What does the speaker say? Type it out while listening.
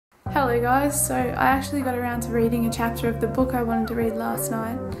Hello guys, so I actually got around to reading a chapter of the book I wanted to read last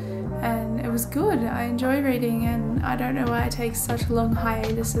night and it was good. I enjoy reading and I don't know why I take such long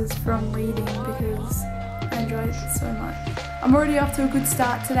hiatuses from reading because I enjoy it so much. I'm already off to a good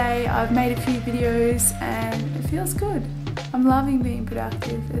start today. I've made a few videos and it feels good. I'm loving being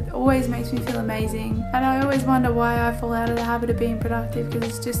productive. It always makes me feel amazing and I always wonder why I fall out of the habit of being productive because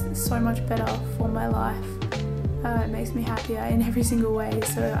it's just so much better for my life. It makes me happier in every single way,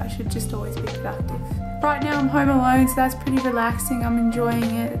 so I should just always be productive. Right now I'm home alone, so that's pretty relaxing. I'm enjoying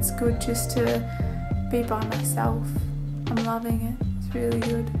it. It's good just to be by myself. I'm loving it. It's really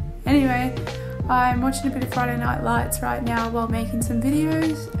good. Anyway, I'm watching a bit of Friday Night Lights right now while making some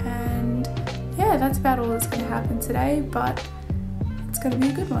videos, and yeah, that's about all that's going to happen today, but it's going to be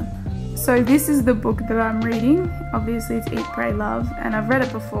a good one. So this is the book that I'm reading. Obviously it's Eat, Pray, Love, and I've read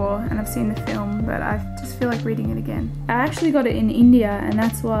it before and I've seen the film, but I just feel like reading it again. I actually got it in India and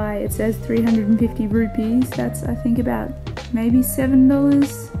that's why it says 350 rupees. That's I think about maybe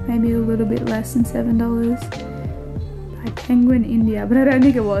 $7, maybe a little bit less than $7. By Penguin India, but I don't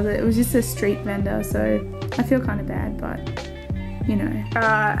think it was. It was just a street vendor, so I feel kind of bad, but you know.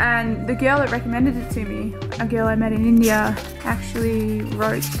 And the girl that recommended it to me, a girl I met in India, actually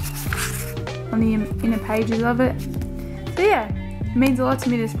wrote on the inner pages of it. So yeah, it means a lot to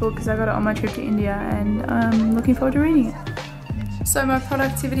me, this book, because I got it on my trip to India and I'm looking forward to reading it. So my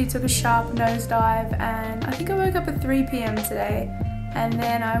productivity took a sharp nosedive and I think I woke up at 3 PM today and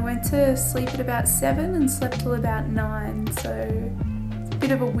then I went to sleep at about 7 and slept till about 9, so it's a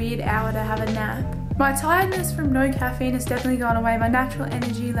bit of a weird hour to have a nap. My tiredness from no caffeine has definitely gone away. My natural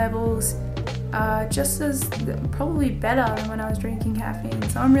energy levels are just as probably better than when I was drinking caffeine,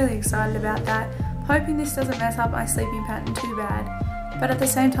 so I'm really excited about that. Hoping this doesn't mess up my sleeping pattern too bad, but at the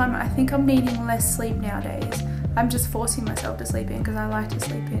same time I think I'm needing less sleep nowadays. I'm just forcing myself to sleep in because I like to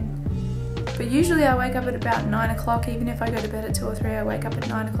sleep in. But usually I wake up at about 9 o'clock, even if I go to bed at 2 or 3 I wake up at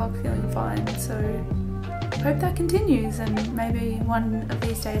 9 o'clock feeling fine, so I hope that continues and maybe one of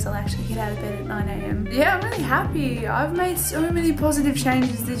these days I'll actually get out of bed at 9 AM. Yeah, I'm really happy. I've made so many positive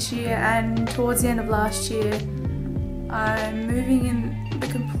changes this year and towards the end of last year I'm moving in the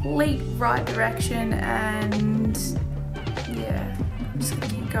complete right direction and yeah, I'm just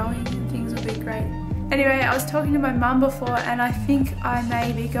gonna keep going and things will be great. Anyway, I was talking to my mum before and I think I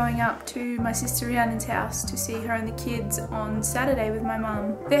may be going up to my sister Rhiannon's house to see her and the kids on Saturday with my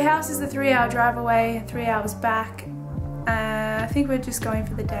mum. Their house is a 3-hour drive away and 3 hours back. I think we're just going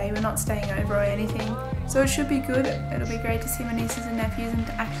for the day. We're not staying over or anything. So it should be good. It'll be great to see my nieces and nephews and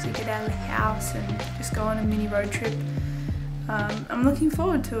to actually get out of the house and just go on a mini road trip. I'm looking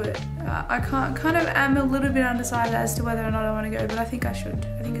forward to it. I kind of am a little bit undecided as to whether or not I want to go, but I think I should.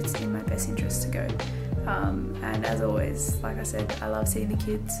 I think it's in my best interest to go. And as always, like I said, I love seeing the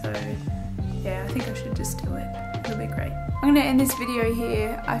kids, so yeah, I think I should just do it. It'll be great. I'm gonna end this video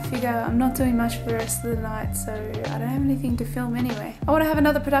here. I figure I'm not doing much for the rest of the night, so I don't have anything to film anyway. I want to have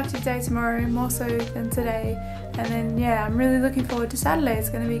another productive day tomorrow, more so than today, and then yeah, I'm really looking forward to Saturday. It's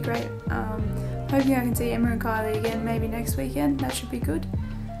gonna be great. Hoping I can see Emma and Kylie again maybe next weekend. That should be good.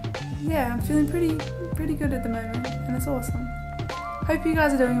 Yeah, I'm feeling pretty good at the moment and it's awesome. Hope you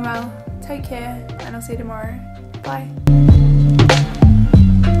guys are doing well. Take care and I'll see you tomorrow. Bye.